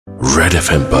Red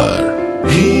FM पर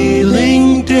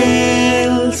healing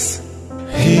tales,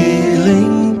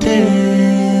 healing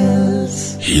tales,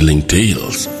 healing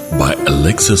tales by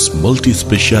Alexis multi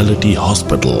speciality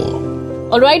hospital.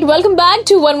 Alright, welcome back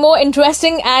to one more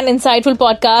interesting and insightful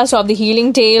podcast of the Healing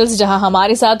Tales, जहां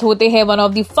हमारे साथ होते हैं one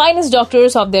of the finest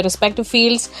doctors of their respective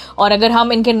fields. और अगर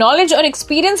हम इनके knowledge और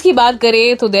experience की बात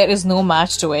करें तो there is no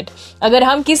match to it. अगर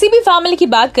हम किसी भी family की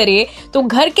बात करें तो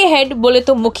घर के head बोले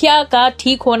तो मुखिया का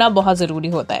ठीक होना बहुत जरूरी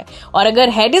होता है. और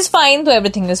अगर head is fine तो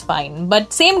everything is fine.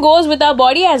 But same goes with our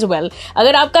body as well.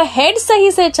 अगर आपका head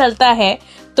सही से चलता है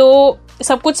तो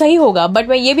सब कुछ सही होगा. बट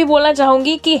मैं ये भी बोलना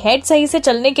चाहूंगी कि हेड सही से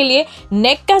चलने के लिए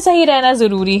नेक का सही रहना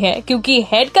जरूरी है, क्योंकि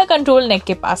हेड का कंट्रोल नेक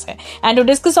के पास है. And to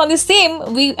discuss on the same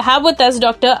we have with us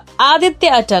doctor Aditya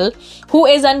Atal, who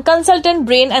is a consultant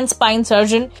brain and spine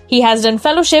surgeon. He has done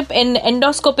fellowship in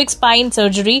endoscopic spine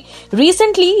surgery.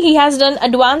 Recently, he has done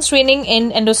advanced training in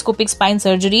endoscopic spine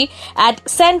surgery at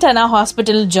St. Anna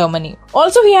Hospital, Germany.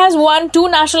 Also, he has won 2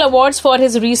 national awards for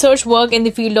his research work in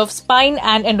the field of spine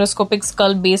and endoscopic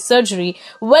skull-based surgery.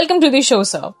 Welcome to the show,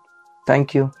 sir.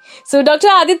 Thank you. So, Dr.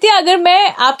 Aditya, अगर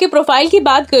मैं आपके profile की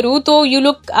बात करूं तो you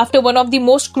look after one of the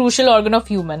most crucial organ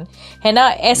of human, है ना?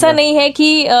 ऐसा नहीं है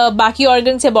कि बाकी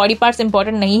ऑर्गन्स या बॉडी पार्ट्स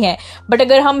इंपॉर्टेंट नहीं है, बट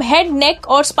अगर हम हेड, नेक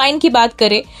और स्पाइन की बात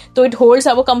करें तो it holds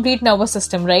our complete nervous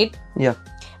system, right?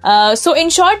 So in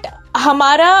short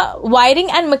हमारा वायरिंग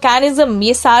एंड मैकेनिज्म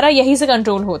ये सारा यही से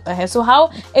कंट्रोल होता है. So how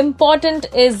important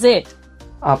is it?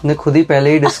 आपने खुद ही पहले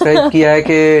ही डिस्क्राइब किया है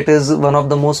कि it is one of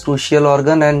the most crucial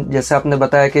organ. And जैसे आपने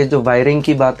बताया कि जो वायरिंग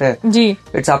की बात है जी,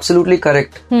 इट्स एब्सोल्युटली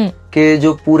करेक्ट कि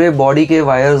जो पूरे बॉडी के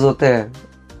वायर्स होते हैं,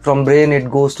 from brain it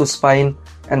goes to spine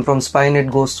and from spine it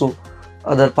goes to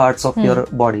other parts of your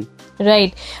body.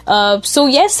 Right. So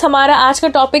yes, हमारा आज का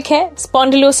टॉपिक है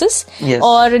स्पॉन्डिलोसिस,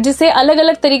 और जिसे अलग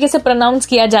अलग तरीके से प्रोनाउंस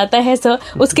किया जाता है. सर,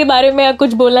 उसके बारे में आप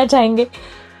कुछ बोलना चाहेंगे?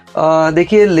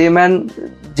 देखिए, लेमैन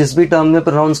जिस भी टर्म में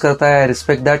प्रोनाउंस करता है,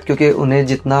 रिस्पेक्ट दैट, क्योंकि उन्हें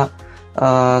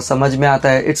जितना समझ में आता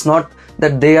है, it's not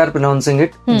that they are pronouncing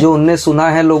it. जो उन्हें सुना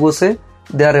है लोगों से,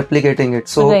 they are replicating it.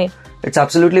 So it's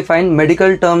absolutely fine.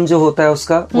 Medical term जो होता है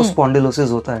उसका वो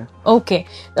स्पॉन्डिलोसिस होता है. Okay.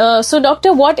 So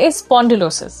doctor, what is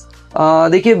spondylosis?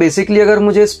 देखिए, बेसिकली अगर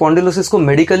मुझे स्पॉन्डिलोसिस को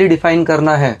मेडिकली डिफाइन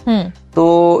करना है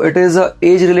तो it is a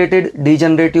age related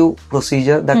degenerative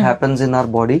procedure that happens in our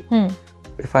body.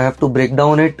 If I have to break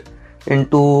down it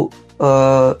into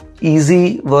easy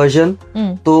version,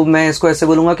 तो मैं इसको ऐसे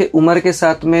बोलूंगा कि उम्र के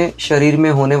साथ में शरीर में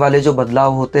होने वाले जो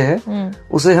बदलाव होते हैं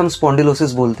उसे हम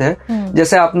स्पॉन्डिलोसिस बोलते हैं.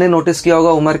 जैसे आपने नोटिस किया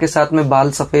होगा, उम्र के साथ में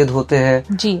बाल सफेद होते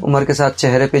हैं, उम्र के साथ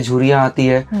चेहरे पे झुर्रियां आती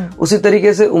है. उसी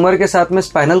तरीके से उम्र के साथ में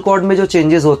स्पाइनल कॉर्ड में जो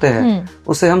चेंजेस होते हैं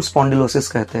उसे हम स्पॉन्डिलोसिस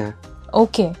कहते हैं.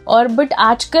 ओके. और बट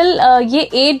आजकल ये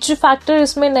एज फैक्टर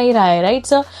इसमें नहीं रहा है, राइट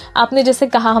सर? आपने जैसे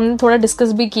कहा, हमने थोड़ा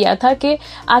डिस्कस भी किया था कि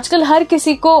आजकल हर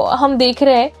किसी को हम देख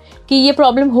रहे हैं कि ये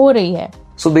प्रॉब्लम हो रही है.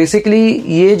 सो बेसिकली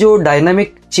ये जो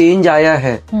डायनामिक चेंज आया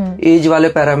है एज वाले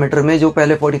पैरामीटर में, जो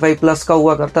पहले 45 प्लस का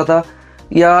हुआ करता था,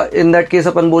 या इन दैट केस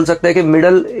अपन बोल सकते हैं कि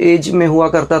मिडिल एज में हुआ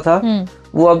करता था,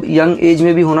 वो अब यंग एज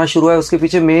में भी होना शुरू है. उसके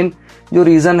पीछे मेन जो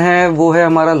रीजन है वो है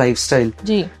हमारा लाइफस्टाइल.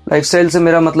 लाइफस्टाइल से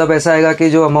मेरा मतलब ऐसा आएगा कि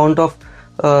जो अमाउंट ऑफ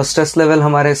स्ट्रेस लेवल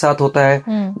हमारे साथ होता है,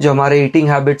 जो हमारे ईटिंग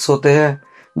हैबिट्स होते हैं,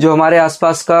 जो हमारे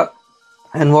आसपास का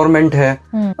एनवायरनमेंट है.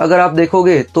 अगर आप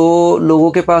देखोगे तो लोगों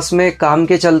के पास में काम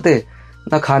के चलते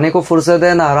ना खाने को फुर्सत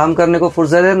है, ना आराम करने को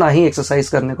फुर्सत है, ना ही एक्सरसाइज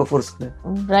करने को फुर्सत है.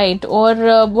 राइट. और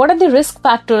what are the risk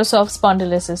factors of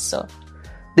spondylosis, sir?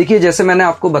 देखिए, जैसे मैंने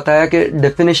आपको बताया कि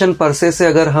डेफिनेशन पर से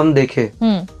अगर हम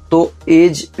देखें तो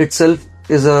age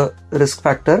itself is a risk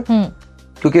factor,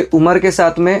 क्योंकि उम्र के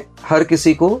साथ में हर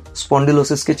किसी को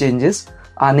स्पॉन्डिलोसिस के चेंजेस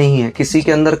आने ही है. किसी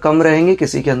के अंदर कम रहेंगे,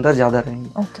 किसी के अंदर ज्यादा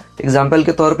रहेंगे. एग्जाम्पल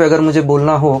के तौर पे अगर मुझे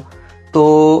बोलना हो तो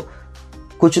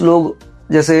कुछ लोग,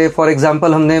 जैसे फॉर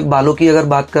एग्जाम्पल हमने बालों की अगर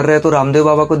बात कर रहे हैं तो रामदेव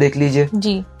बाबा को देख लीजिए,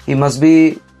 ही मस्ट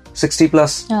बी 60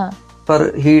 प्लस,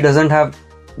 पर he doesn't have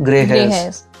grey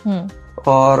hairs.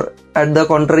 और एट द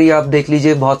कॉन्ट्री आप देख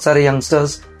लीजिए बहुत सारे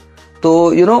यंगस्टर्स,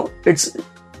 तो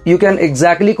you can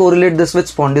exactly correlate this with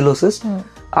spondylosis.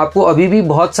 आपको अभी भी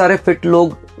बहुत सारे फिट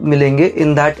लोग मिलेंगे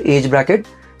इन दैट एज ब्रैकेट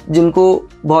जिनको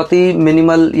बहुत ही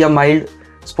मिनिमल या माइल्ड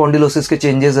स्पॉन्डिलोसिस के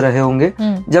चेंजेस रहे होंगे,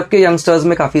 जबकि यंगस्टर्स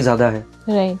में काफी ज्यादा है.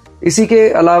 इसके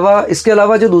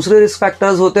अलावा जो दूसरे रिस्क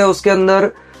फैक्टर्स होते हैं उसके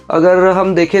अंदर अगर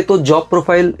हम देखें तो job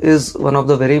profile is one of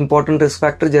the very important risk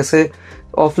factor. जैसे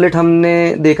ऑफ लेट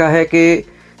हमने देखा है कि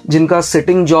जिनका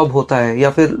सिटिंग जॉब होता है या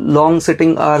फिर लॉन्ग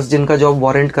सिटिंग आवर्स जिनका जॉब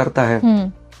वारंट करता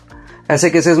है, ऐसे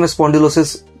केसेस में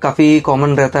स्पॉन्डिलोसिस काफी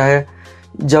कॉमन रहता है.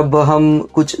 जब हम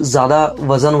कुछ ज्यादा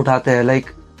वजन उठाते हैं, like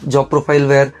job profile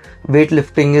where weight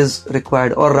lifting is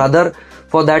required, और rather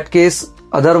for that case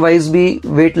otherwise भी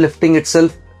weight lifting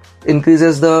itself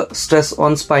increases the stress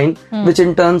on spine, which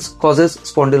in turn causes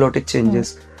spondylotic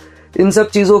changes. इन सब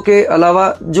चीजों के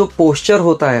अलावा जो पोस्चर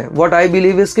होता है, what I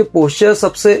believe is कि पोस्चर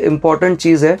सबसे इम्पोर्टेंट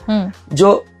चीज है,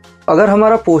 जो अगर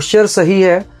हमारा पोस्चर सही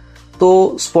है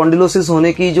तो स्पॉन्डिलोसिस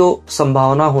होने की जो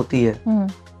संभावना होती है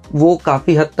वो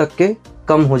काफी हद तक के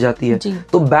कम हो जाती है.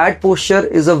 तो bad posture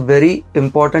is a very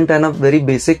important and a very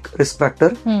basic risk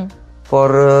factor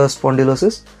for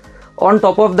spondylosis. On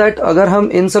top of that अगर हम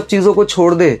इन सब चीजों को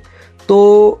छोड़ दे तो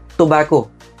tobacco,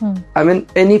 I mean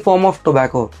any form of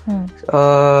tobacco,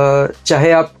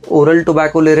 चाहे आप ओरल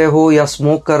टोबैको ले रहे हो या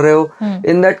स्मोक कर रहे हो,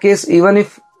 in that case even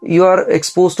if you are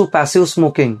expose to passive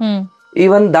smoking,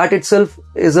 even that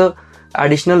itself is a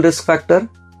additional risk factor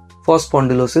for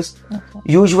spondylosis.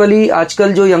 Usually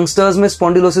आजकल जो यंगस्टर्स में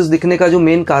स्पॉन्डिलोसिस दिखने का जो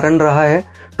मेन कारण रहा है,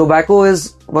 tobacco is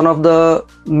one of the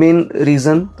main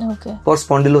reason for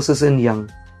spondylosis in young.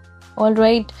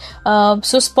 Alright.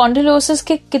 So spondylosis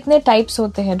के कितने टाइप्स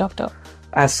होते हैं डॉक्टर?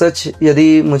 एज सच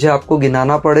यदि मुझे आपको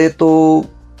गिनाना पड़े तो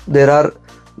there are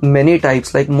many types,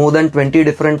 like more than 20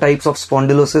 different types of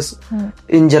spondylosis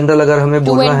in general. अगर हमें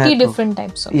बोलना है 20 different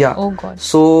types of, yeah. Oh God.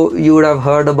 So you would have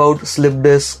heard about slip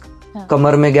disc,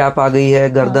 कमर में गैप आ गई है,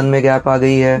 गर्दन में गैप आ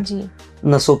गई है,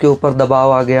 नसों के ऊपर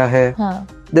दबाव आ गया है.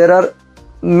 There are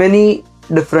many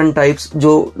different types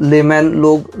जो लेमैन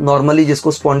लोग नॉर्मली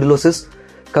जिसको स्पॉन्डिलोसिस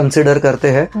कंसिडर करते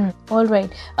हैं. ऑलराइट.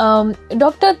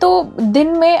 डॉक्टर, तो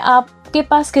दिन में आपके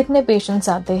पास कितने पेशेंट्स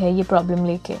आते हैं ये प्रॉब्लम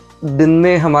लेके? दिन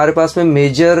में हमारे पास में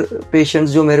मेजर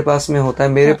पेशेंट्स जो मेरे पास में होता है,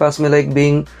 मेरे पास में like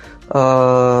being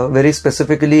very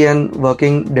specifically and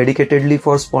working dedicatedly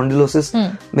for spondylosis,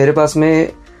 मेरे पास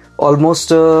में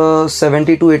ऑलमोस्ट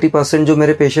 70 to 80% जो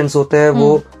मेरे पेशेंट्स होते हैं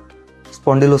वो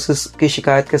स्पॉन्डिलोसिस की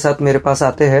शिकायत के साथ मेरे पास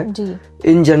आते हैं.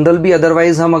 इन जनरल भी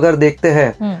अदरवाइज हम अगर देखते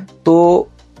हैं तो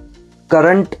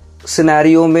करंट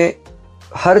सिनेरियो में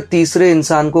हर तीसरे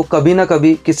इंसान को कभी ना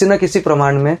कभी किसी ना किसी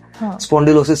प्रमाण में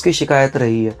स्पॉन्डिलोसिस की शिकायत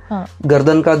रही है.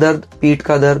 गर्दन का दर्द, पीठ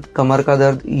का दर्द, कमर का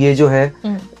दर्द, ये जो है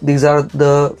these are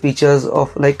the features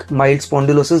of like mild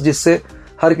spondylosis, जिससे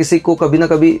हर किसी को कभी ना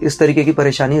कभी इस तरीके की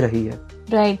परेशानी रही है.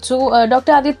 राइट. सो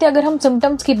डॉक्टर आदित्य, अगर हम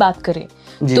सिम्टम्स की बात करें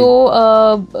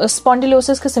तो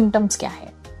स्पॉन्डिलोसिस के सिम्टम्स क्या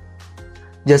है?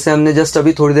 जैसे हमने जस्ट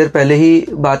अभी थोड़ी देर पहले ही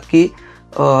बात की,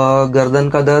 गर्दन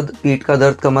का दर्द, पीठ का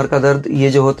दर्द, कमर का दर्द, ये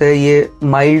जो होते हैं ये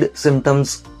माइल्ड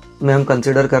सिम्टम्स में हम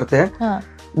कंसिडर करते हैं.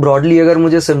 ब्रॉडली अगर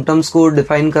मुझे सिम्टम्स को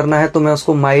डिफाइन करना है तो मैं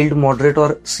उसको माइल्ड, मॉडरेट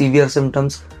और सीवियर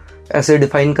सिम्टम्स ऐसे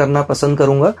डिफाइन करना पसंद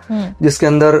करूंगा, जिसके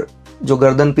अंदर जो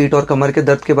गर्दन, पीठ और कमर के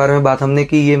दर्द के बारे में बात हमने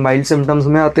की, ये माइल्ड सिम्टम्स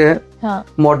में आते हैं.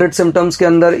 मॉडरेट सिम्टम्स के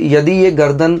अंदर यदि ये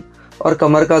गर्दन और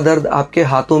कमर का दर्द आपके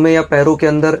हाथों में या पैरों के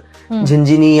अंदर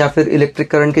झिंझिनी या फिर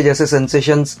इलेक्ट्रिक करंट के जैसे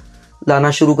सेंसेशंस लाना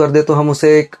शुरू कर दे तो हम उसे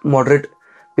एक मॉडरेट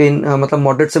पेन मतलब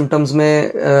मॉडरेट सिम्टम्स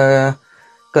में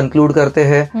कंक्लूड करते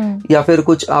हैं. या फिर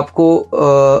कुछ आपको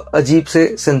अजीब से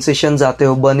सेंसेशंस आते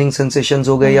हो, बर्निंग सेंसेशंस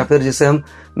हो गए, या फिर जिसे हम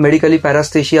मेडिकली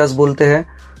पैरास्थेशियास बोलते हैं,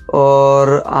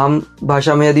 और आम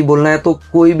भाषा में यदि बोलना है तो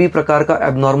कोई भी प्रकार का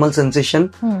एबनॉर्मल सेंसेशन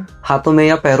हाथों में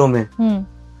या पैरों में,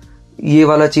 ये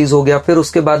वाला चीज हो गया. फिर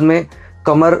उसके बाद में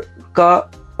कमर का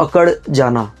अकड़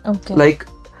जाना, लाइक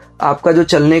आपका जो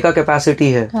चलने का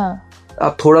कैपेसिटी है,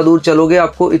 आप थोड़ा दूर चलोगे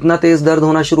आपको इतना तेज दर्द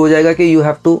होना शुरू हो जाएगा कि यू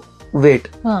हैव टू वेट.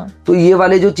 तो ये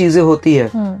वाले जो चीजें होती है,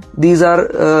 these are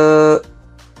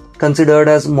considered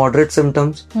as moderate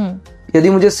symptoms. यदि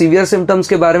मुझे सीवियर सिम्टम्स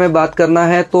के बारे में बात करना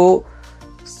है तो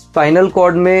स्पाइनल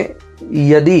कॉर्ड में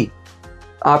यदि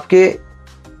आपके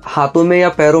हाथों में या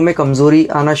पैरों में कमजोरी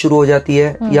आना शुरू हो जाती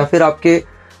है, या फिर आपके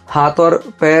हाथ और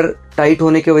पैर टाइट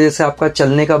होने की वजह से आपका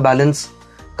चलने का बैलेंस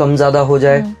कम ज्यादा हो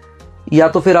जाए, या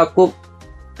तो फिर आपको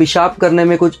पेशाब करने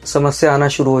में कुछ समस्या आना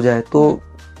शुरू हो जाए, तो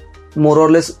मोर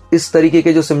और लेस इस तरीके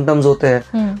के जो सिम्टम्स होते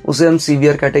हैं उसे हम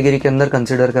सीवियर कैटेगरी के अंदर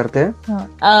कंसिडर करते हैं.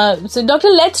 So doctor,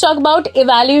 let's talk about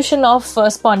evaluation of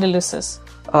spondylosis.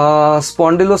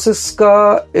 Spondylosis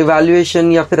का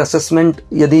इवैल्यूएशन या फिर असेसमेंट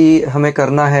यदि हमें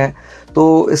करना है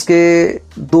तो इसके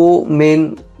दो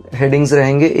मेन हेडिंग्स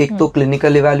रहेंगे. एक तो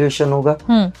क्लिनिकल इवैल्यूएशन होगा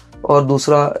और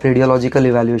दूसरा रेडियोलॉजिकल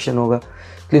इवैल्यूएशन होगा.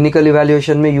 क्लिनिकल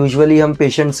इवैल्यूएशन में यूजुअली हम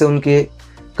पेशेंट से उनके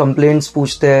कंप्लेंट्स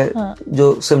पूछते हैं,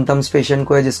 जो सिम्टम्स पेशेंट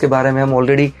को है जिसके बारे में हम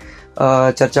ऑलरेडी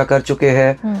चर्चा कर चुके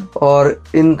हैं, और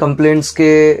इन कंप्लेंट्स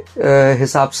के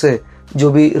हिसाब से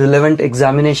जो भी रिलेवेंट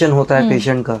एग्जामिनेशन होता है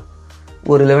पेशेंट का,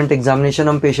 वो रिलेवेंट एग्जामिनेशन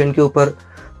हम पेशेंट के ऊपर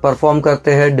परफॉर्म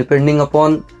करते हैं. डिपेंडिंग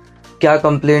अपॉन क्या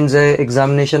कंप्लेंट्स है,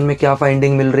 एग्जामिनेशन में क्या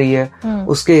फाइंडिंग मिल रही है,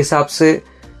 उसके हिसाब से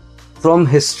from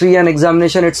history and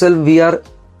examination itself we are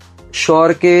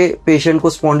sure के पेशेंट को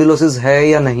स्पॉन्डिलोसिस है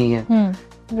या नहीं है.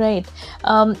 राइट.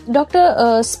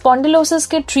 डॉक्टर, स्पॉन्डिलोसिस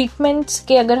के ट्रीटमेंट्स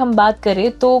के अगर हम बात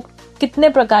करें तो कितने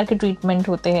प्रकार के ट्रीटमेंट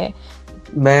होते हैं?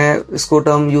 मैं इसको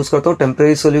टर्म यूज करता हूँ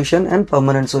temporary solution and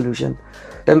permanent solution.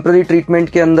 Temporary treatment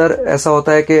के अंदर ऐसा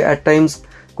होता है कि एट टाइम्स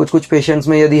कुछ पेशेंट्स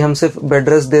में यदि हम सिर्फ बेड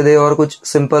रेस्ट दे दे और कुछ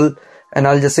सिंपल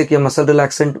एनाल्जेसिक या मसल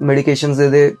रिलैक्सेंट मेडिकेशंस दे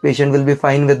दे, patient will be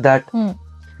fine with that.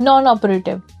 Non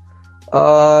operative,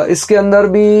 इसके अंदर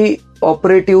भी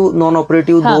ऑपरेटिव नॉन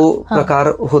ऑपरेटिव दो प्रकार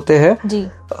होते हैं जी।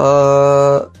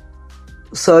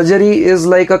 Surgery is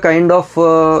like a kind of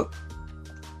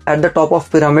at the top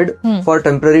of pyramid for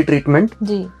temporary treatment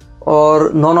जी।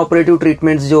 और नॉन ऑपरेटिव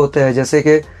ट्रीटमेंट्स जो होते हैं जैसे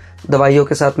कि दवाइयों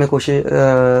के साथ में कोशिश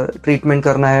ट्रीटमेंट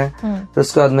करना है, फिर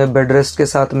उसके बाद में बेड रेस्ट के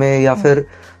साथ में, या फिर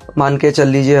मान के चल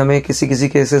लीजिए हमें किसी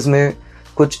केसेस में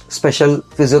कुछ स्पेशल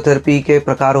फिजियोथेरेपी के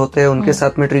प्रकार होते हैं, उनके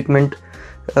साथ में ट्रीटमेंट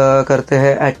करते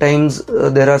हैं। Eight times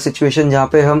there are situation जहाँ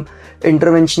पे हम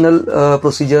इंटरवेंशनल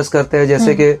प्रोसीजर्स करते हैं,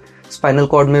 जैसे कि स्पाइनल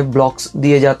कॉर्ड में ब्लॉक्स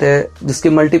दिए जाते हैं, जिसके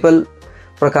मल्टीपल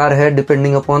प्रकार है।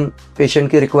 डिपेंडिंग अपॉन पेशेंट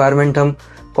की रिक्वायरमेंट हम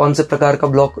कौन से प्रकार का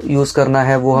ब्लॉक यूज करना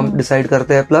है वो हम डिसाइड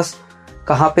करते हैं, प्लस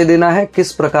कहाँ पे देना है,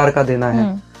 किस प्रकार का देना है।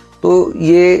 तो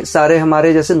ये सारे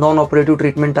हमारे जैसे नॉन ऑपरेटिव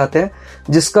ट्रीटमेंट आते हैं,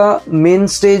 जिसका मेन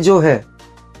स्टेज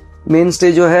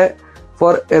जो है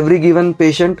for every given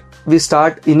patient we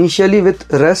start initially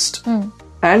with rest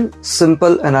and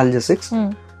simple analgesics.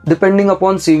 Depending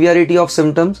upon severity of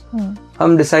symptoms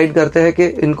हम डिसाइड करते हैं कि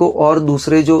इनको और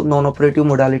दूसरे जो नॉन ऑपरेटिव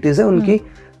मोडालिटीज है उनकी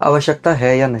आवश्यकता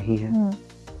है या नहीं है।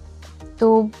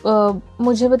 तो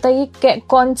मुझे बताइए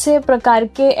कौन से प्रकार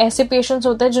के ऐसे पेशेंट्स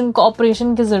होते हैं जिनको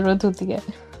ऑपरेशन की जरूरत होती है?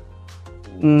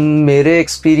 मेरे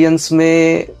एक्सपीरियंस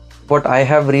में व्हाट आई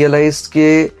हैव रियलाइज्ड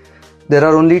के देयर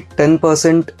आर ओनली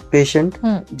 10% पेशेंट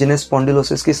जिन्हें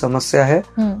स्पॉन्डिलोसिस की समस्या है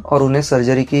और उन्हें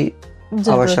सर्जरी की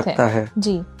आवश्यकता है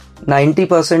जी।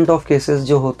 90% ऑफ केसेस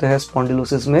जो होते हैं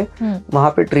स्पॉन्डिलोसिस में वहां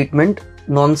पे ट्रीटमेंट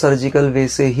नॉन सर्जिकल वे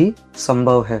से ही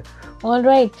संभव है।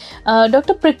 ऑलराइट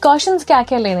डॉक्टर, प्रिकॉशंस क्या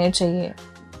क्या लेने चाहिए?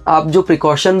 आप जो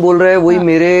प्रिकॉशन बोल रहे हैं वही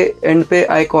मेरे एंड पे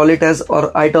आई कॉल इट एज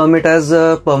और I term it as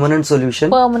permanent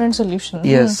solution.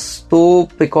 Yes, तो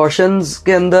प्रिकॉशंस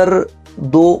के अंदर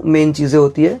दो मेन चीजें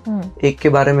होती है। एक के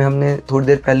बारे में हमने थोड़ी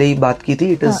देर पहले ही बात की थी,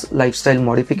 इट इज लाइफस्टाइल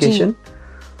मॉडिफिकेशन,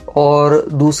 और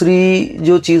दूसरी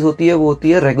जो चीज होती है वो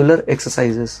होती है regular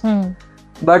exercises.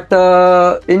 But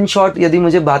in short यदि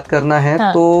मुझे बात करना है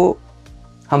तो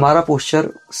हमारा पोस्चर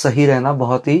सही रहना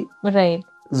बहुत ही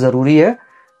जरूरी है।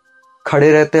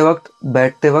 खड़े रहते वक्त,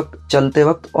 बैठते वक्त, चलते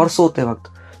वक्त और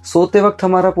सोते वक्त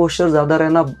हमारा पोस्चर ज्यादा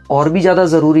रहना और भी ज्यादा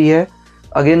जरूरी है।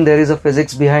 Again there is a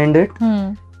physics behind it,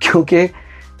 क्योंकि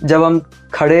जब हम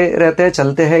खड़े रहते हैं,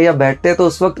 चलते हैं या बैठते हैं तो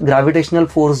उस वक्त ग्रेविटेशनल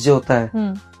फोर्स जो होता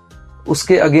है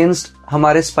उसके अगेंस्ट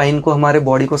हमारे स्पाइन को, हमारे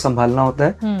बॉडी को संभालना होता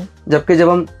है। जबकि जब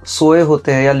हम सोए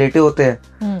होते हैं या लेटे होते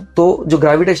हैं तो जो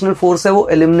ग्रेविटेशनल फोर्स है वो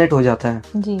एलिमिनेट हो जाता है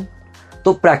जी।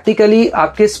 तो प्रैक्टिकली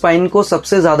आपके स्पाइन को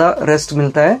सबसे ज्यादा रेस्ट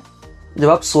मिलता है जब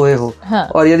आप सोए हो।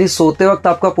 और यदि सोते वक्त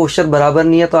आपका पोस्चर बराबर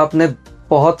नहीं है तो आपने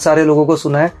बहुत सारे लोगों को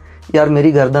सुना है, यार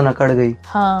मेरी गर्दन अकड़ गई,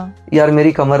 यार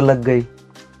मेरी कमर लग गई।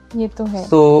 ये तो है।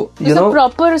 तो you know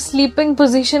proper sleeping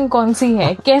position कौन सी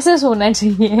है, कैसे सोना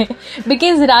चाहिए?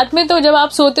 बिकॉज रात में तो जब आप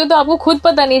सोते हो तो आपको खुद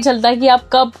पता नहीं चलता कि आप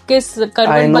कब किस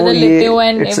करवट बदल लेते हो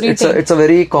and everything. It's a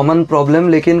very common problem.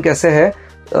 लेकिन कैसे है,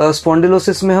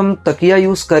 स्पॉन्डिलोसिस में हम तकिया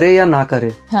यूज करें या ना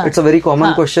करें, it's a very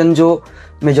common question जो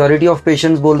मेजॉरिटी ऑफ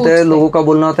पेशेंट्स बोलते हैं। लोगों का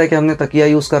बोलना होता है कि हमने तकिया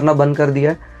यूज करना बंद कर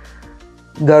दिया है।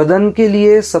 गर्दन के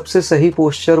लिए सबसे सही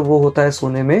पोस्चर वो होता है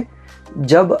सोने में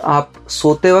जब आप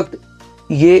सोते वक्त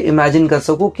ये इमेजिन कर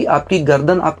सको कि आपकी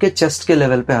गर्दन आपके चेस्ट के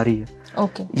लेवल पे आ रही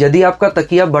है। यदि आपका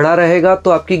तकिया बड़ा रहेगा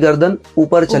तो आपकी गर्दन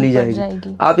ऊपर चली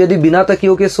जाएगी। आप यदि बिना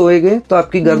तकियों के सोएंगे तो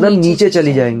आपकी गर्दन नीचे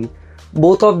चली जाएंगी।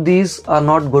 Both of these are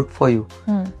not good for you.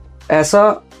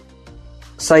 ऐसा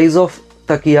साइज ऑफ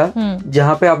तकिया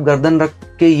जहां पे आप गर्दन रख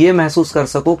के ये महसूस कर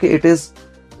सको कि it is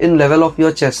in level of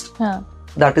your chest,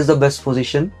 that is the best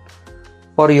position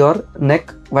for your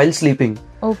neck while sleeping.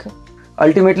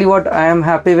 Ultimately what I am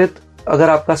happy with, अगर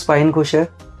आपका स्पाइन खुश है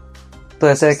तो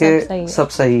ऐसा है कि सब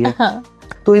सही है।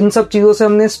 तो इन सब चीजों से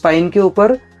हमने स्पाइन के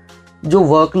ऊपर जो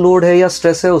वर्कलोड है या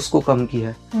स्ट्रेस है उसको कम किया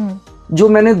है। जो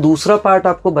मैंने दूसरा पार्ट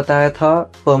आपको बताया था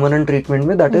परमानेंट ट्रीटमेंट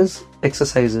में, दैट इज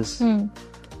एक्सरसाइजेस।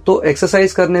 तो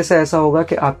एक्सरसाइज करने से ऐसा होगा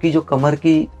कि आपकी जो कमर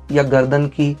की या गर्दन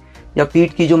की या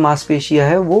पीठ की जो मांसपेशियां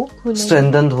है वो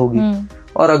स्ट्रेंथन होगी,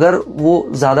 और अगर वो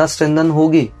ज्यादा स्ट्रेंथन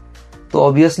होगी तो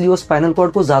ऑब्वियसली वो स्पाइनल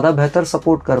कॉर्ड को ज्यादा बेहतर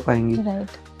सपोर्ट कर पाएंगी।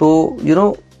 तो you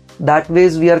know that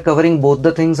ways we are covering both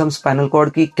the things. हम स्पाइनल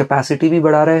कॉर्ड की कैपेसिटी भी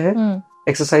बढ़ा रहे हैं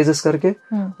एक्सरसाइजेस करके,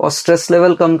 और स्ट्रेस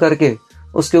लेवल कम करके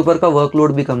उसके ऊपर का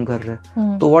वर्कलोड भी कम कर रहे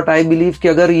हैं। तो व्हाट आई बिलीव कि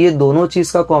अगर ये दोनों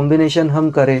चीज का कॉम्बिनेशन हम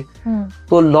करें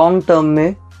तो लॉन्ग टर्म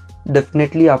में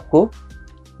डेफिनेटली आपको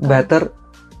बेहतर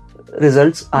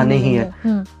रिजल्ट्स आने ही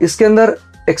है। इसके अंदर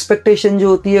एक्सपेक्टेशन जो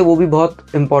होती है वो भी बहुत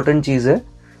इंपॉर्टेंट चीज है।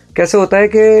 कैसे होता है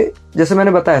कि जैसे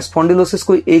मैंने बताया, स्पॉन्डिलोसिस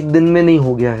कोई एक दिन में नहीं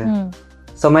हो गया है,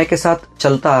 समय के साथ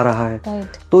चलता आ रहा है।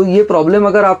 तो ये प्रॉब्लम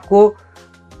अगर आपको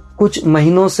कुछ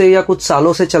महीनों से या कुछ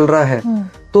सालों से चल रहा है,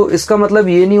 तो इसका मतलब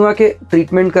ये नहीं हुआ कि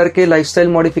ट्रीटमेंट करके, लाइफस्टाइल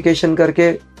मॉडिफिकेशन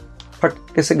करके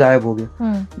फटके से गायब हो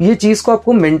गया। ये चीज को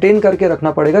आपको मेंटेन करके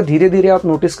रखना पड़ेगा। धीरे धीरे आप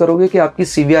नोटिस करोगे कि आपकी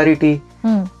सीवियरिटी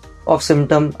ऑफ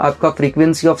सिम्टम, आपका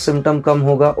फ्रीक्वेंसी ऑफ सिम्टम कम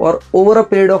होगा, और over a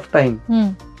period of time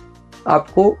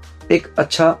आपको एक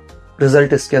अच्छा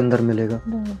रिजल्ट इसके अंदर मिलेगा।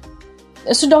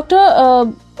 So,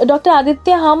 डॉक्टर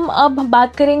आदित्य, हम अब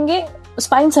बात करेंगे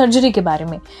स्पाइन सर्जरी के बारे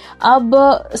में। अब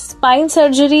स्पाइन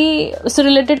सर्जरी से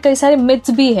रिलेटेड कई सारे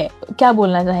मिथ्स भी है, क्या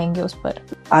बोलना चाहेंगे उस पर?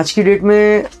 आज की डेट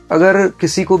में अगर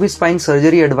किसी को भी स्पाइन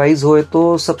सर्जरी एडवाइस होए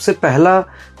तो सबसे पहला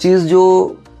चीज जो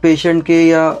पेशेंट के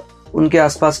या उनके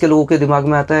आसपास के लोगों के दिमाग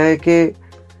में आता है कि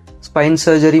स्पाइन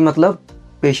सर्जरी मतलब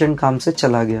पेशेंट काम से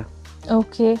चला गया।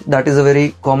 Okay, that is a very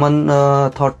common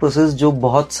thought process जो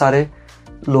बहुत सारे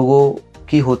लोगों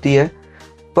की होती है।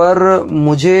 पर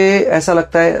मुझे ऐसा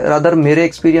लगता है, रादर मेरे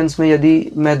एक्सपीरियंस में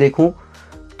यदि मैं देखूं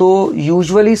तो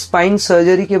यूजुअली स्पाइन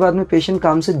सर्जरी के बाद में पेशेंट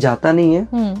काम से जाता नहीं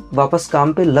है, वापस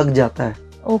काम पे लग जाता है।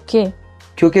 ओके,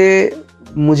 क्योंकि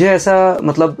मुझे ऐसा,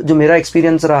 मतलब जो मेरा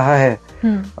एक्सपीरियंस रहा है,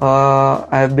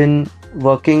 I have been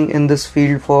working in this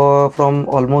field from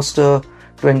almost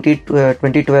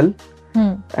 2012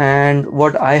 and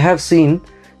what I have seen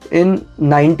in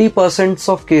 90%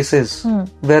 of cases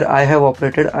where I have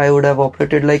operated, I would have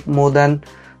operated like more than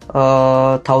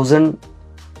 1,000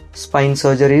 spine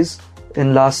surgeries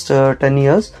in last 10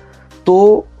 years. तो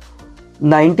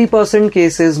 90%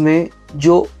 cases में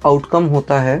जो outcome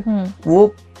होता है वो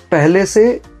पहले से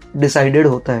decided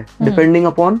होता है, डिपेंडिंग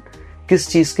अपॉन किस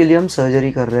चीज के लिए हम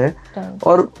सर्जरी कर रहे हैं।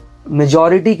 और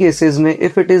मेजॉरिटी केसेस में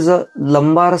if it is a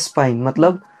lumbar spine,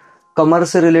 मतलब कमर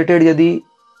से रिलेटेड यदि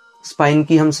स्पाइन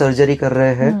की हम सर्जरी कर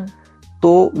रहे हैं,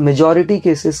 तो मेजॉरिटी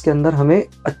केसेस के अंदर हमें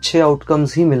अच्छे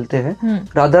आउटकम्स ही मिलते हैं।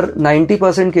 रादर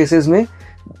 90% केसेस में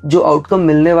जो आउटकम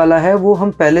मिलने वाला है वो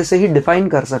हम पहले से ही डिफाइन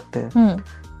कर सकते हैं।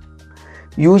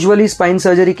 यूजुअली स्पाइन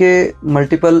सर्जरी के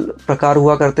मल्टीपल प्रकार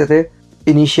हुआ करते थे।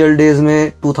 इनिशियल डेज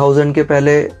में 2000 के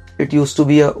पहले it used to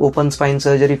be a open spine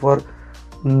surgery for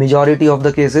majority of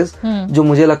the cases, जो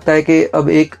मुझे लगता है कि अब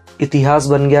एक इतिहास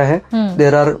बन गया है।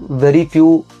 There are very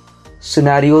few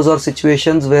scenarios और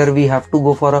situations where we have to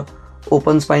go for a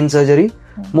open spine surgery.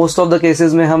 Most of the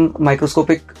cases में हम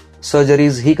माइक्रोस्कोपिक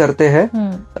सर्जरीज ही करते हैं।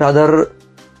 रादर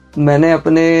मैंने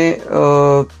अपने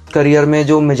करियर में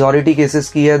जो मेजॉरिटी केसेस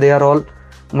की है, दे आर ऑल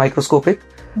माइक्रोस्कोपिक।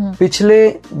 पिछले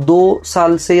 2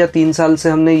 साल से या 3 साल से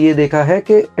हमने ये देखा है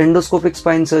कि एंडोस्कोपिक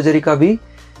स्पाइन सर्जरी का भी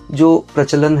जो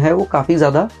प्रचलन है वो काफी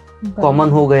ज्यादा कॉमन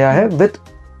हो गया है। With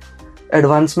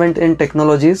advancement in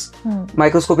technologies,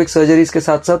 microscopic surgeries के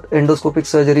साथ साथ एंडोस्कोपिक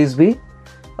सर्जरीज भी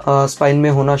स्पाइन में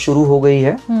होना शुरू हो गई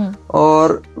है।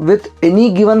 और with any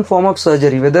given form of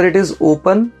surgery, whether it is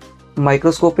open,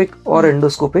 microscopic और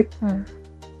एंडोस्कोपिक,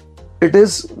 इट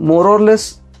इज मोर और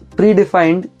लेस प्री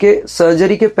डिफाइंड के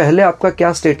सर्जरी के पहले आपका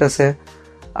क्या स्टेटस है,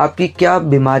 आपकी क्या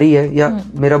बीमारी है, या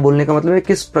मेरा बोलने का मतलब है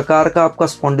किस प्रकार का आपका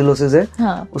स्पॉन्डिलोसिस है,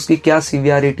 उसकी क्या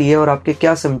सीवियरिटी है और आपके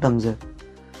क्या सिम्टम्स है।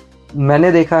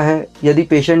 मैंने देखा है यदि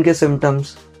पेशेंट के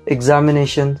सिम्टम्स,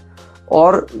 एग्जामिनेशन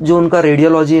और जो उनका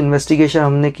रेडियोलॉजी इन्वेस्टिगेशन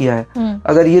हमने किया है,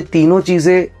 अगर ये तीनों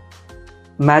चीजें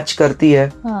मैच करती है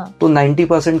तो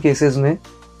 90% केसेस में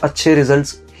अच्छे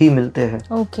रिजल्ट्स ही मिलते हैं।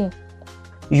 ओके,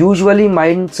 यूजुअली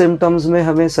माइल्ड सिम्टम्स में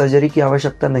हमें सर्जरी की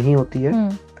आवश्यकता नहीं होती है।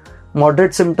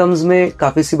 मॉडरेट सिम्टम्स में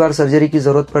काफी सी बार सर्जरी की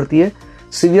जरूरत पड़ती है।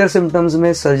 सीवियर सिम्टम्स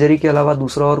में सर्जरी के अलावा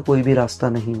दूसरा और कोई भी रास्ता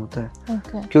नहीं होता है।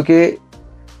 क्योंकि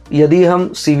यदि हम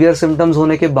सीवियर सिम्टम्स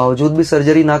होने के बावजूद भी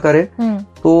सर्जरी ना करें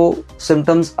तो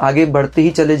सिम्टम्स आगे बढ़ते ही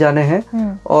चले जाने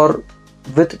हैं और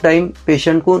विथ टाइम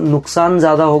पेशेंट को नुकसान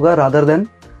ज्यादा होगा रादर देन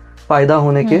फायदा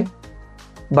होने के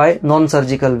बाय नॉन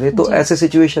सर्जिकल वे। तो ऐसे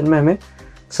सिचुएशन में हमें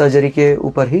सर्जरी के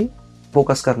ऊपर ही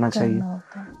फोकस करना चाहिए।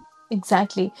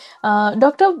 एग्जैक्टली।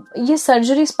 डॉक्टर, ये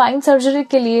सर्जरी, स्पाइन सर्जरी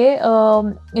के लिए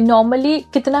नॉर्मली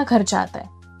कितना खर्चा आता है?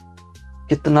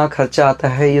 कितना खर्चा आता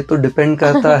है ये तो डिपेंड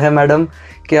करता है मैडम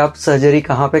कि आप सर्जरी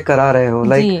कहाँ पे करा रहे हो।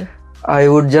 Like I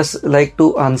would just like to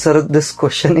answer this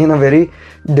question in a very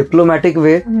diplomatic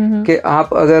way कि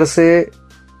आप अगर से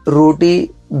रोटी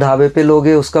ढाबे पे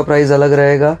लोगे उसका प्राइस अलग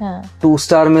रहेगा, 2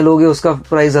 स्टार में लोगे उसका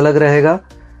प्राइस अलग रहेगा,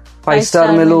 5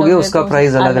 स्टार में लोगे उसका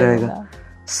प्राइस अलग रहेगा।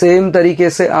 सेम तरीके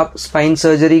से आप स्पाइन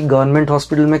सर्जरी गवर्नमेंट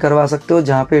हॉस्पिटल में करवा सकते हो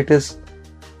जहाँ पे it is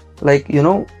like you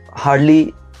know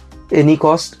hardly any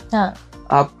cost.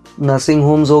 आप नर्सिंग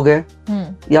होम्स हो गए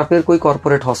या फिर कोई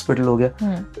कॉर्पोरेट हॉस्पिटल हो गया,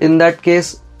 इन दैट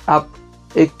केस आप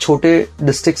एक छोटे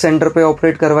डिस्ट्रिक्ट सेंटर पे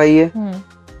ऑपरेट करवाइए,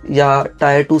 या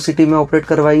टायर 2 सिटी में ऑपरेट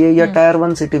करवाइए, या टायर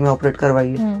 1 सिटी में ऑपरेट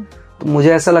करवाइए। तो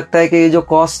मुझे ऐसा लगता है कि ये जो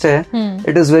कॉस्ट है,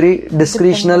 it is very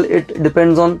discretional, it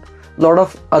depends on lot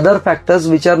of other factors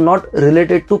which are not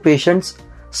related to patients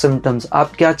symptoms.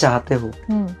 आप क्या चाहते हो,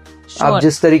 आप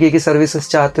जिस तरीके की सर्विसेज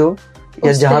चाहते हो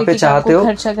या जहाँ पे चाहते हो,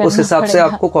 उस हिसाब से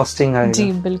आपको कॉस्टिंग आएगा।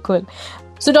 जी बिल्कुल।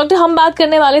 सो डॉक्टर, हम बात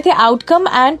करने वाले थे outcome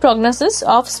and prognosis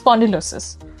of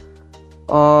spondylosis.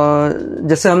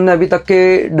 जैसे हमने अभी तक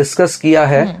के डिस्कस किया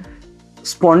है,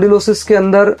 स्पॉन्डिलोसिस के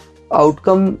अंदर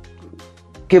आउटकम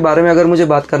के बारे में अगर मुझे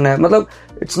बात करना है, मतलब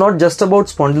it's not just about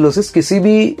spondylosis, किसी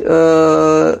भी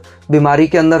बीमारी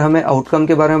के अंदर हमें आउटकम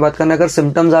के बारे में बात करना है। अगर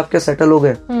सिम्टम्स आपके सेटल हो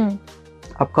गए,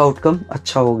 आपका आउटकम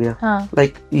अच्छा हो गया,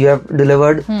 लाइक यू हैव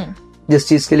डिलीवर्ड जिस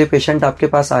चीज के लिए पेशेंट आपके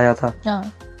पास आया था,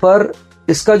 पर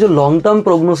इसका जो लॉन्ग टर्म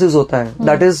प्रोग्नोसिस होता है,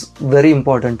 दैट इज वेरी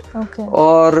इंपॉर्टेंट।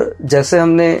 और जैसे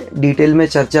हमने डिटेल में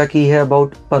चर्चा की है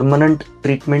अबाउट परमानेंट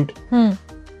ट्रीटमेंट,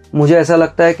 मुझे ऐसा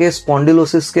लगता है कि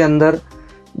स्पॉन्डिलोसिस के अंदर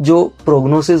जो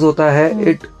प्रोग्नोसिस होता है,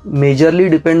 it majorly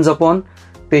depends upon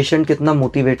patient कितना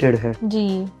मोटिवेटेड है जी।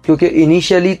 क्योंकि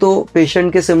इनिशियली तो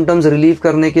पेशेंट के सिम्टम्स रिलीव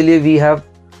करने के लिए we have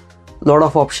lot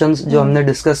of options जो हमने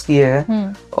डिस्कस किए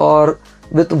हैं, और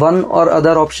विथ वन और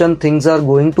other option things are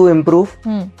going to improve,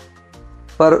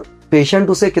 पर पेशेंट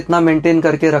उसे कितना मेंटेन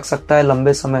करके रख सकता है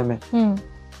लंबे समय में,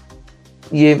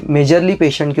 ये मेजरली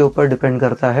पेशेंट के ऊपर डिपेंड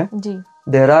करता है।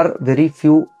 There are very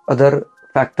few other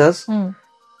factors.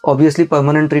 Obviously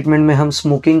permanent treatment में हम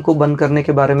स्मोकिंग को बंद करने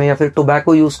के बारे में या फिर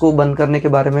टोबैको यूज को बंद करने के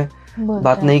बारे में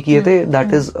बात नहीं किए थे।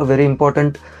 That is a very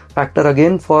important factor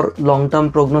again for long term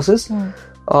prognosis.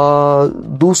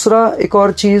 दूसरा एक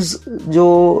और चीज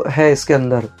जो है इसके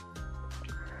अंदर,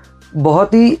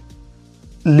 बहुत ही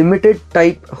लिमिटेड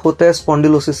टाइप होता है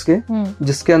स्पॉन्डिलोसिस के,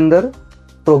 जिसके अंदर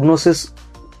प्रोग्नोसिस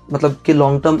मतलब कि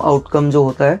लॉन्ग टर्म आउटकम जो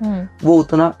होता है वो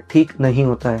उतना ठीक नहीं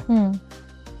होता है।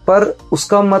 पर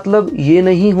उसका मतलब ये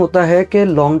नहीं होता है कि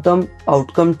लॉन्ग टर्म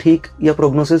आउटकम ठीक या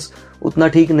प्रोग्नोसिस उतना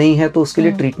ठीक नहीं है तो उसके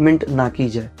लिए ट्रीटमेंट ना की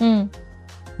जाए।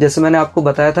 जैसे मैंने आपको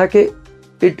बताया था कि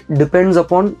इट डिपेंड्स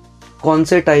अपॉन कौन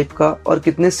से टाइप का और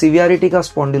कितने सीवियरिटी का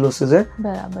स्पॉन्डिलोसिस है,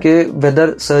 कि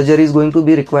weather surgery is going to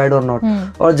be required और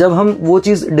नॉट। और जब हम वो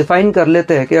चीज डिफाइन कर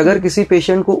लेते हैं कि अगर किसी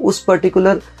पेशेंट को उस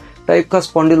पर्टिकुलर टाइप का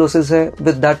स्पॉन्डिलोसिस है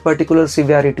विद दैट पर्टिकुलर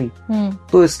सीवियरिटी,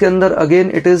 तो इसके अंदर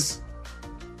again it is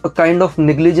a kind of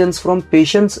negligence from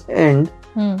patients and.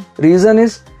 Reason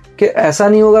is कि ऐसा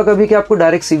नहीं होगा कभी कि आपको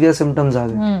डायरेक्ट सीवियर सिम्टम्स आ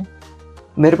गए।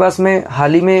 मेरे पास में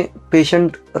हाल ही में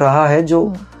पेशेंट रहा है जो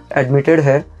एडमिटेड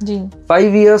है,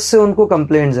 5 years से उनको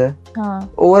कंप्लेंट्स है।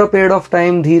 Over a period of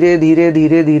time धीरे धीरे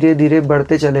धीरे धीरे धीरे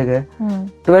बढ़ते चले गए।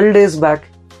 12 days back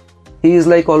he is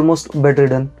like almost bed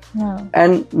ridden,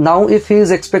 and now if he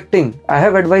is expecting, I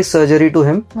have advice surgery to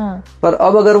him, पर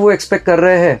अब अगर वो एक्सपेक्ट कर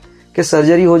रहे हैं कि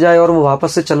सर्जरी हो जाए और वो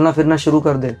वापस से चलना फिरना शुरू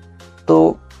कर दे,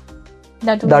 तो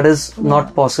that is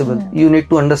not possible. You need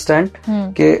to understand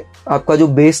कि आपका जो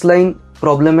बेस लाइन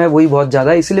प्रॉब्लम है वही बहुत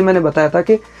ज्यादा है। इसीलिए मैंने बताया था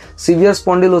कि सीवियर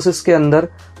स्पॉन्डिलोसिस के अंदर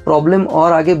प्रॉब्लम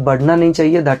और आगे बढ़ना नहीं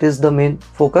चाहिए, that is the main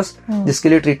focus जिसके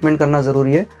लिए ट्रीटमेंट करना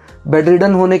जरूरी है। बेड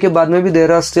रिडन होने के बाद में भी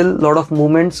there are still lot of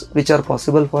movements which are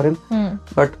possible for him,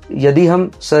 but यदि हम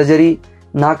सर्जरी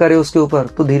ना करें उसके ऊपर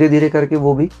तो धीरे धीरे करके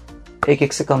वो भी एक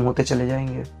एक से कम होते चले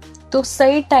जाएंगे। तो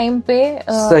सही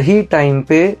टाइम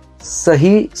पे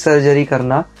सही सर्जरी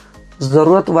करना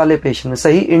जरूरत वाले पेशेंट में,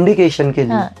 सही इंडिकेशन के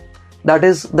लिए, that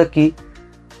is the key.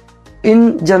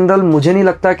 In general मुझे नहीं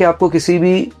लगता कि आपको किसी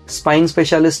भी स्पाइन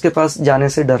स्पेशलिस्ट के पास जाने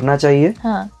से डरना चाहिए।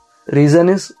 रीजन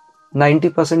इज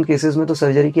 90% केसेस में तो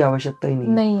सर्जरी की आवश्यकता ही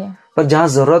नहीं है। पर जहां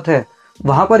जरूरत है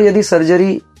वहां पर यदि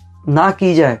सर्जरी ना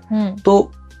की जाए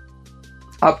तो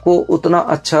आपको उतना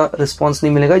अच्छा रिस्पॉन्स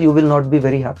नहीं मिलेगा, you will not be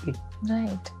very happy.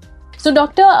 Right. So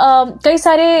doctor, कई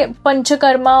सारे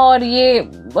पंचकर्मा और ये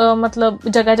मतलब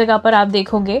जगह जगह पर आप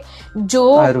देखोगे जो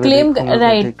क्लेम,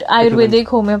 राइट, आयुर्वेदिक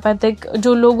होम्योपैथिक,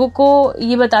 जो लोगों को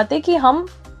ये बताते कि हम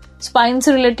स्पाइन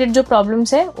से रिलेटेड जो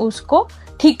प्रॉब्लम्स है उसको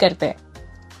ठीक करते हैं,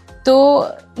 तो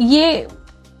ये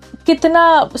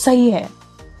कितना सही है?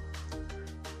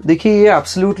 देखिए, ये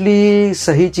एब्सोल्युटली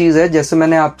सही चीज है। जैसे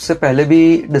मैंने आपसे पहले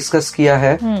भी डिस्कस किया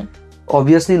है,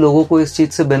 ऑब्वियसली लोगों को इस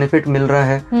चीज से बेनिफिट मिल रहा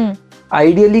है।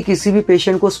 आइडियली किसी भी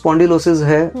पेशेंट को स्पॉन्डिलोसिस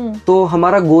है तो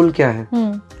हमारा गोल क्या है,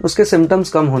 उसके सिम्टम्स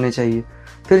कम होने चाहिए।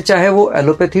 फिर चाहे वो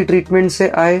एलोपैथी ट्रीटमेंट से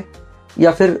आए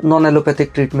या फिर नॉन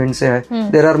एलोपैथिक ट्रीटमेंट से आए।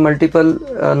 There are multiple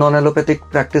non allopathic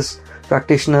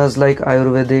practitioners like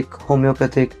Ayurvedic,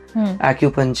 homeopathic,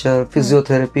 acupuncture,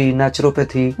 physiotherapy,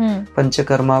 naturopathy,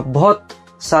 panchakarma, बहुत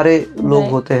सारे लोग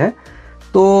होते हैं।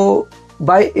 तो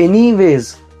बाय एनी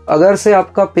वेज अगर से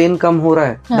आपका पेन कम हो रहा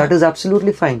है, that is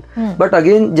absolutely fine. But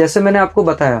again जैसे मैंने आपको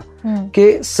बताया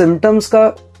कि सिम्टम्स का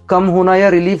कम होना या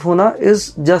रिलीफ होना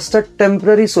is just a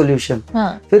temporary solution.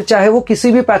 फिर चाहे वो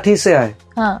किसी भी पैथी से आए,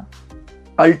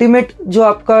 अल्टीमेट जो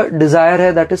आपका डिजायर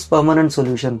है दैट इज परमानेंट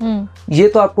सोल्यूशन। ये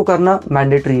तो आपको करना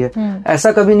मैंडेटरी है।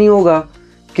 ऐसा कभी नहीं होगा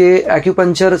कि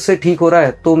एक्यूपंक्चर से ठीक हो रहा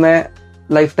है तो मैं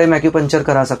लाइफ टाइम एक्यूपंक्चर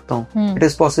करा सकता हूँ। It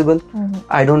is possible?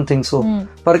 I don't think so.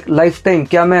 पर लाइफ टाइम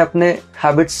क्या मैं अपने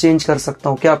हैबिट्स चेंज कर सकता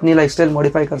हूँ? क्या अपनी लाइफस्टाइल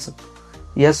मॉडिफाई कर सकता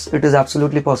हूँ? Yes, it is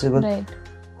absolutely possible.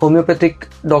 Homeopathic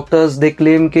doctors they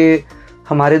claim के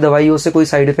हमारे दवाइयों से कोई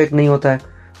साइड इफेक्ट नहीं होता है,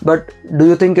 but do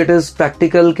you think it is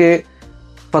practical के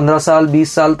 15 साल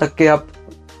 20 साल तक के आप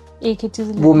एक ही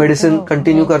चीज वो मेडिसिन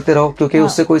कंटिन्यू करते रहो क्योंकि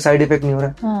उससे कोई साइड इफेक्ट नहीं हो रहा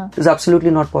है? It is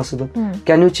absolutely not possible.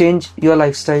 Can you change your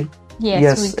lifestyle?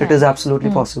 Yes, it is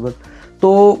absolutely possible. तो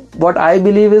what I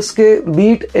believe is के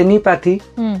beat any pathy,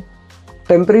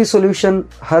 temporary solution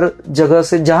हर जगह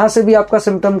से जहां से भी आपका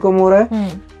सिम्टम कम हो रहा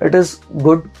है, it is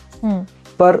good.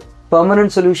 पर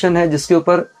permanent solution है जिसके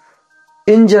ऊपर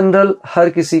in general हर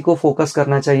किसी को फोकस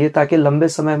करना चाहिए ताकि लंबे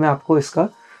समय में आपको इसका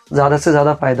ज्यादा से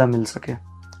ज्यादा फायदा मिल सके।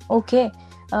 Okay,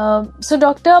 so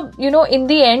doctor, you know, in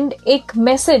the end एक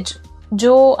मैसेज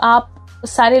जो आप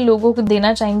सारे लोगों को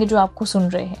देना चाहेंगे जो आपको सुन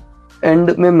रहे हैं। एंड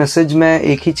में मैसेज में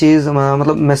एक ही चीज,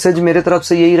 मतलब मैसेज मेरे तरफ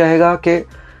से यही रहेगा कि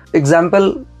एग्जाम्पल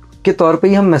के तौर पे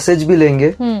ही हम मैसेज भी लेंगे।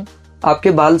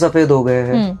 आपके बाल सफेद हो गए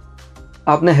हैं,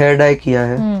 आपने हेयर डाई किया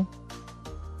है,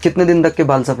 कितने दिन तक के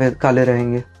बाल सफेद काले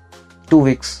रहेंगे? 2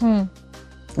 weeks.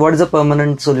 What is a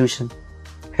permanent solution?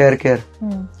 Hair care.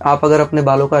 आप अगर अपने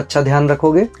बालों का अच्छा ध्यान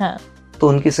रखोगे तो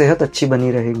उनकी सेहत अच्छी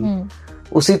बनी रहेगी।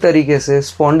 उसी तरीके से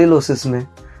स्पॉन्डिलोसिस में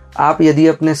आप यदि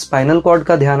अपने स्पाइनल कॉर्ड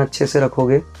का ध्यान अच्छे से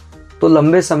रखोगे तो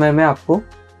लंबे समय में आपको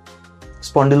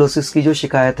स्पॉन्डिलोसिस की जो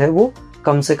शिकायत है वो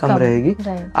कम से कम रहेगी।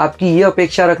 आपकी ये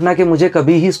अपेक्षा रखना कि मुझे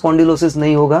कभी ही स्पॉन्डिलोसिस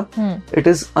नहीं होगा, इट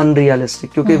इज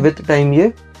अनरियलिस्टिक, क्योंकि विद टाइम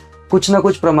ये कुछ ना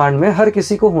कुछ प्रमाण में हर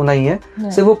किसी को होना ही है।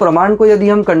 सिर्फ वो प्रमाण को यदि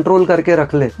हम कंट्रोल करके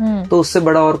रख ले तो उससे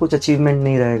बड़ा और कुछ अचीवमेंट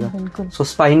नहीं रहेगा। सो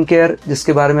स्पाइन केयर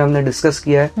जिसके बारे में हमने डिस्कस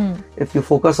किया है, if you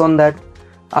focus on that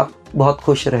आप बहुत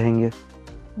खुश रहेंगे।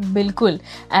 बिल्कुल।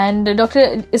 एंड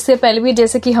डॉक्टर, इससे पहले भी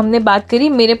जैसे कि हमने बात करी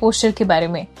मेरे पोस्चर के बारे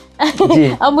में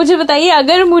अब मुझे बताइए,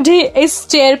 अगर मुझे इस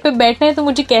चेयर पे बैठना है तो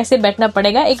मुझे कैसे बैठना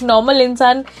पड़ेगा? एक नॉर्मल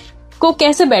इंसान को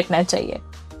कैसे बैठना चाहिए?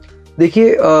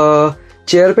 देखिए,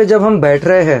 चेयर पे जब हम बैठ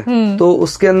रहे हैं तो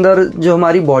उसके अंदर जो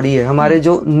हमारी बॉडी है, हमारे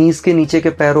जो नीज के नीचे के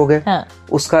पैर हो गए,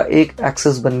 उसका एक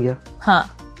एक्सेस बन गया।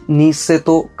 नीज से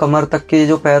तो कमर तक के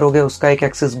जो पैर हो गए उसका एक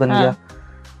एक्सेस बन गया।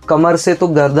 कमर से तो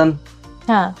गर्दन,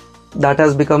 दैट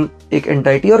हैज बिकम एक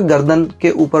एंटाइटी, और गर्दन के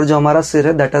ऊपर जो हमारा सिर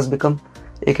है दैट हैज बिकम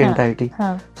एक एंटाइटी।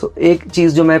 सो एक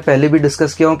चीज जो मैं पहले भी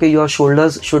डिस्कस किया हूँ कि your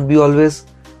shoulders should be always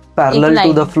parallel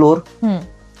to the floor.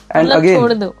 And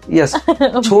again yes,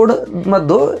 छोड़ मत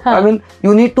दो, I mean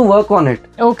you need to work on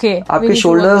it. Okay, आपके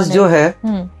शोल्डर्स जो है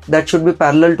that should be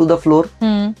parallel to the floor.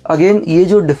 Again ये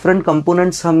जो डिफरेंट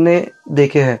कंपोनेंट्स हमने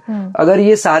देखे हैं, अगर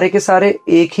ये सारे के सारे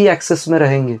एक ही एक्सेस में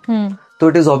रहेंगे तो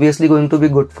it is obviously going to be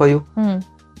good for you.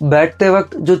 बैठते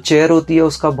वक्त जो चेयर होती है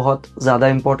उसका बहुत ज्यादा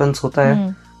इंपॉर्टेंस होता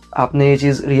है। आपने ये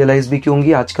चीज रियलाइज भी क्यों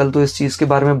होंगी, आजकल तो इस चीज के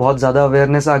बारे में बहुत ज्यादा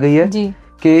अवेयरनेस आ गई है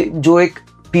कि जो एक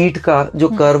पीठ का जो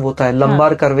कर्व होता है,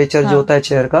 लंबार कर्वेचर जो होता है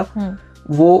चेयर का,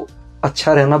 वो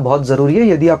अच्छा रहना बहुत जरूरी है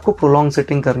यदि आपको प्रोलॉन्ग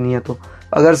सिटिंग करनी है। तो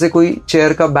अगर से कोई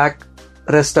चेयर का बैक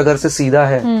रेस्ट अगर से सीधा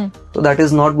है तो that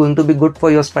is not going to be good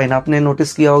for your spine. आपने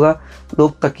नोटिस किया होगा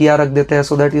लोग तकिया रख देते हैं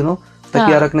सो दैट यू नो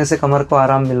तकिया रखने से कमर को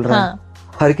आराम मिल रहा है।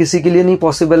 हर किसी के लिए नहीं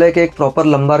पॉसिबल है कि एक प्रॉपर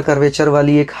लंबार कर्वेचर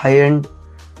वाली एक हाई एंड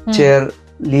चेयर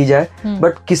ली जाए,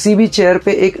 बट किसी भी चेयर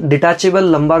पे एक डिटैचेबल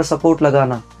लंबार सपोर्ट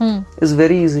लगाना इज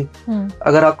वेरी इजी।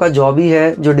 अगर आपका जॉब ही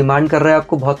है जो डिमांड कर रहा है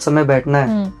आपको बहुत समय बैठना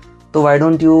है, तो why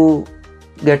don't you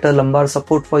get a lumbar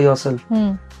support for yourself,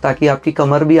 ताकि आपकी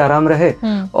कमर भी आराम रहे।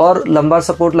 और लंबार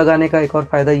सपोर्ट लगाने का एक और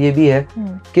फायदा ये भी है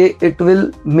कि it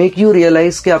will make you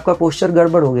realize कि आपका पोस्चर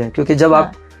गड़बड़ हो गया है, क्योंकि जब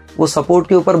आप वो सपोर्ट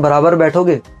के ऊपर बराबर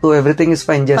बैठोगे तो एवरीथिंग इज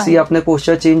फाइन। जैसे ही आपने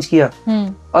पोस्चर चेंज किया,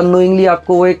 अननोइंगली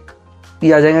आपको वो एक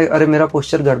ये आ जाएगा, अरे मेरा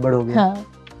पोस्चर गड़बड़ हो गया।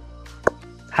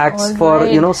 Hacks for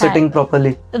you know sitting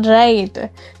properly, right.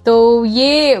 तो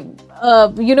ये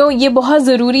ये बहुत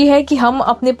जरूरी है कि हम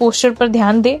अपने पोस्चर पर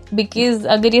ध्यान दें, बिकॉज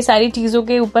अगर ये सारी चीजों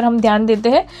के ऊपर हम ध्यान देते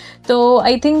हैं तो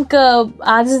आई थिंक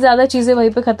आज से ज्यादा चीजें वहीं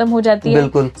पे खत्म हो जाती है।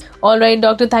 बिल्कुल। Alright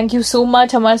doctor, thank you so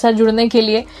much हमारे साथ जुड़ने के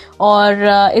लिए,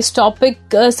 और इस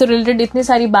टॉपिक से रिलेटेड इतनी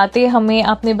सारी बातें हमें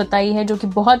आपने बताई है जो कि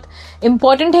बहुत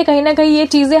इम्पोर्टेंट है। कहीं ना कहीं ये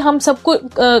चीजें हम सबको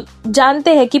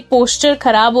जानते हैं कि पोस्चर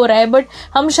खराब हो रहा है, बट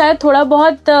हम शायद थोड़ा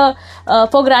बहुत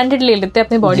फॉर ग्रांटेड ले लेते हैं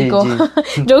अपने बॉडी जी,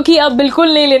 को जो कि अब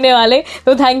बिल्कुल नहीं लेने वाले.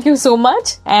 तो thank you so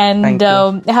much and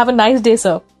have a nice day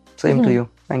sir. Same to you.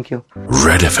 Thank you.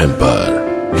 Red FM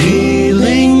पर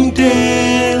healing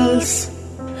tales,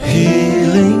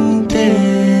 healing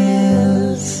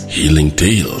tales, healing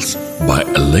tales by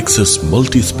Alexis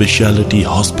Multi Speciality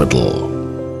Hospital.